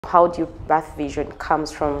how do you birth vision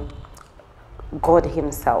comes from God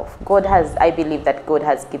himself. I believe that God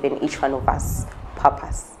has given each one of us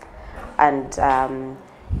purpose. And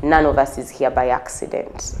none of us is here by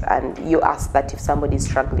accident. And you ask that if somebody is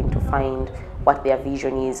struggling to find what their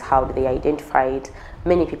vision is, how do they identify it?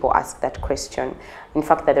 Many people ask that question. In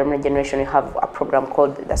fact, at the Remnant Generation, we have a program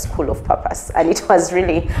called the School of Purpose. And it was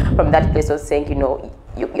really from that place of saying,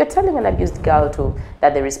 you're telling an abused girl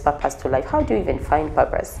that there is purpose to life. How do you even find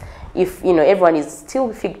purpose if everyone is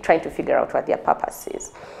still trying to figure out what their purpose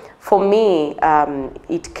is? For me,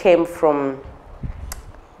 it came from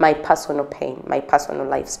my personal pain, my personal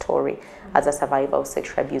life story as a survivor of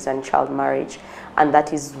sexual abuse and child marriage. And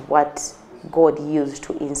that is what God used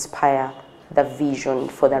to inspire the vision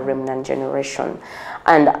for the Remnant Generation.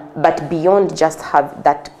 But beyond just have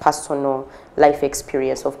that personal life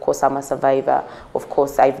experience, of course, I'm a survivor. Of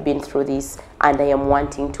course, I've been through this, and I am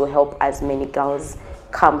wanting to help as many girls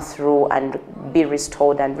come through and be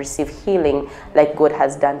restored and receive healing like God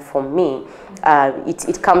has done for me.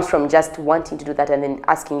 It comes from just wanting to do that and then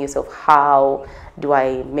asking yourself, how do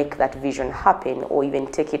I make that vision happen, or even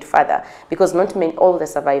take it further? Because not all the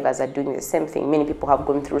survivors are doing the same thing. Many people have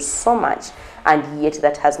gone through so much, and yet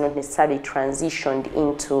that has not necessarily transitioned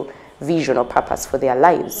into vision or purpose for their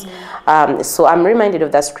lives. So I'm reminded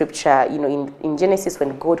of that scripture, in Genesis,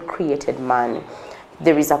 when God created man,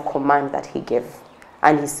 there is a command that he gave.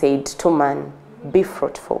 And he said to man, be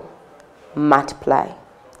fruitful, multiply,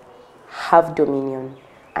 have dominion,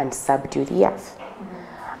 and subdue the earth.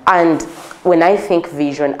 And when I think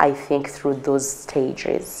vision, I think through those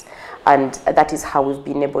stages. And that is how we've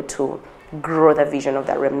been able to grow the vision of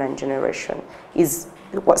the Remnant Generation.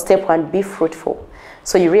 Step one, be fruitful.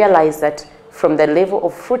 So you realize that from the level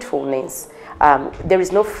of fruitfulness, there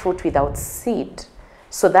is no fruit without seed.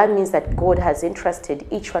 So that means that God has entrusted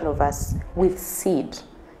each one of us with seed,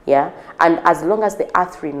 yeah? And as long as the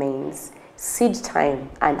earth remains, seed time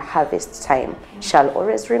and harvest time shall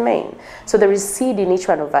always remain. So there is seed in each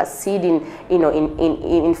one of us, seed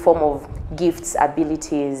in form of gifts,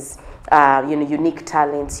 abilities, unique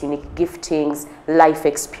talents, unique giftings, life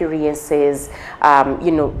experiences,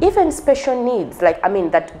 even special needs,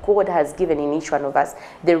 that God has given in each one of us.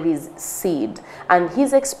 There is seed, and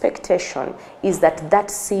his expectation is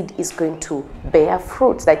that seed is going to bear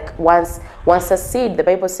fruit. Like once a seed, the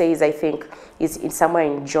Bible says, I think, is somewhere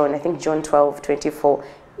in John, I think John 12:24.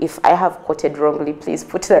 If I have quoted wrongly, please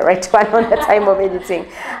put the right one on the time of editing.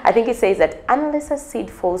 I think it says that unless a seed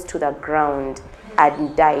falls to the ground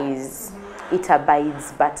and dies, it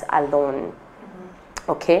abides but alone.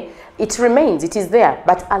 Okay? It remains, it is there,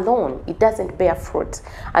 but alone. It doesn't bear fruit.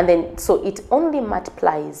 And then, so it only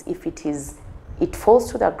multiplies if it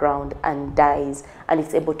falls to the ground and dies, and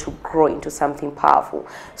it's able to grow into something powerful.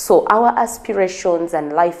 So our aspirations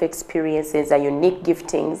and life experiences and unique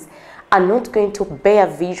giftings are not going to bear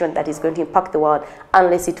vision that is going to impact the world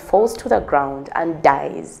unless it falls to the ground and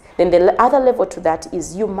dies. Then the other level to that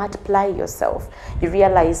is you multiply yourself. You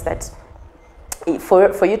realize that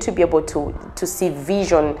for you to be able to see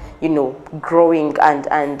vision, growing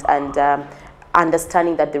and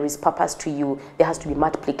understanding that there is purpose to you, there has to be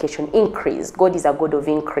multiplication, increase. God is a God of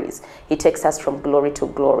increase. He takes us from glory to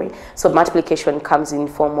glory. So multiplication comes in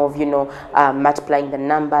form of, multiplying the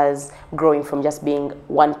numbers, growing from just being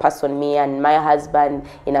one person, me and my husband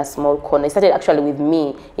in a small corner. It started actually with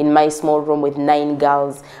me in my small room with 9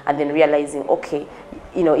 girls, and then realizing, okay,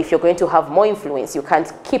 if you're going to have more influence, you can't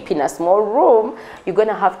keep in a small room. You're going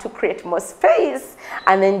to have to create more space,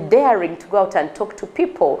 and then daring to go out and talk to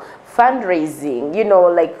people, fundraising,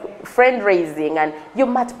 friend raising, and you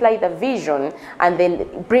multiply the vision and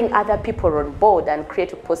then bring other people on board and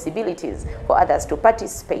create possibilities for others to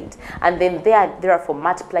participate. And then therefore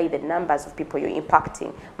multiply the numbers of people you're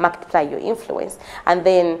impacting, multiply your influence, and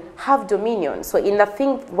then have dominion. So in the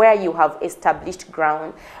thing where you have established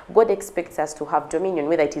ground, God expects us to have dominion,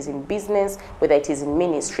 whether it is in business, whether it is in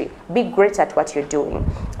ministry. Be great at what you're doing.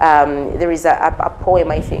 There is a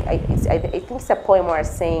poem, I think it's a poem or a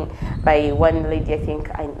saying by one lady,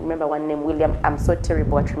 I remember one name, William. I'm so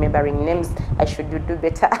terrible at remembering names. I should do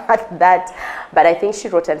better at that. But I think she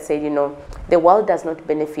wrote and said, the world does not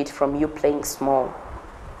benefit from you playing small.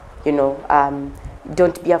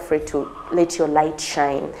 Don't be afraid to let your light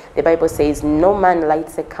shine. The Bible says, no man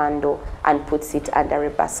lights a candle and puts it under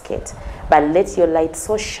a basket, but let your light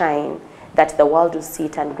so shine that the world will see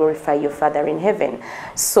it and glorify your Father in heaven.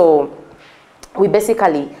 So we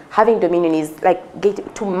basically, having dominion is like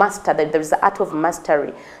to master, that there's the art of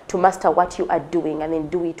mastery, to master what you are doing and then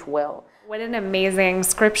do it well. What an amazing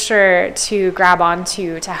scripture to grab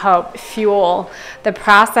onto to help fuel the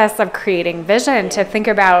process of creating vision, to think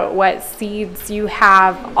about what seeds you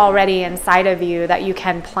have already inside of you that you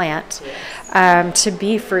can plant, to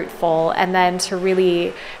be fruitful, and then to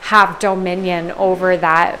really have dominion over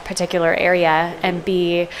that particular area and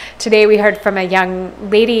be. Today we heard from a young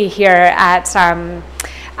lady here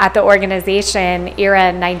at the organization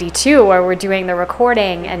Era 92, where we're doing the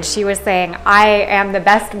recording, and she was saying, I am the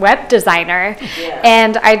best web designer. Yeah.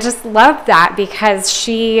 And I just love that, because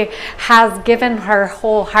she has given her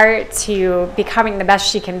whole heart to becoming the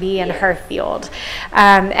best she can be in her field.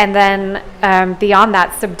 And then beyond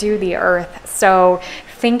that, subdue the earth. So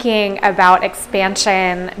thinking about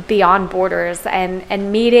expansion beyond borders and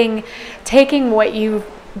taking what you've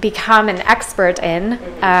become an expert in.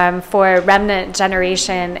 For Remnant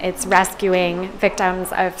Generation, it's rescuing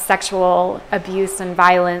victims of sexual abuse and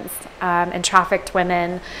violence and trafficked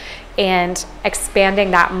women, and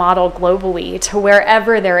expanding that model globally to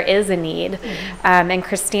wherever there is a need. And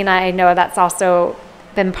Christina, I know that's also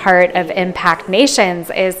been part of Impact Nations,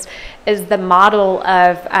 is the model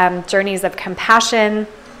of journeys of compassion.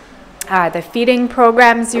 The feeding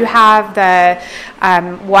programs you have, the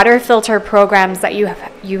water filter programs that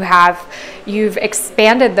you've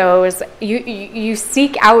expanded those. You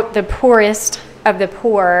seek out the poorest of the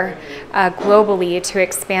poor globally to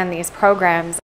expand these programs.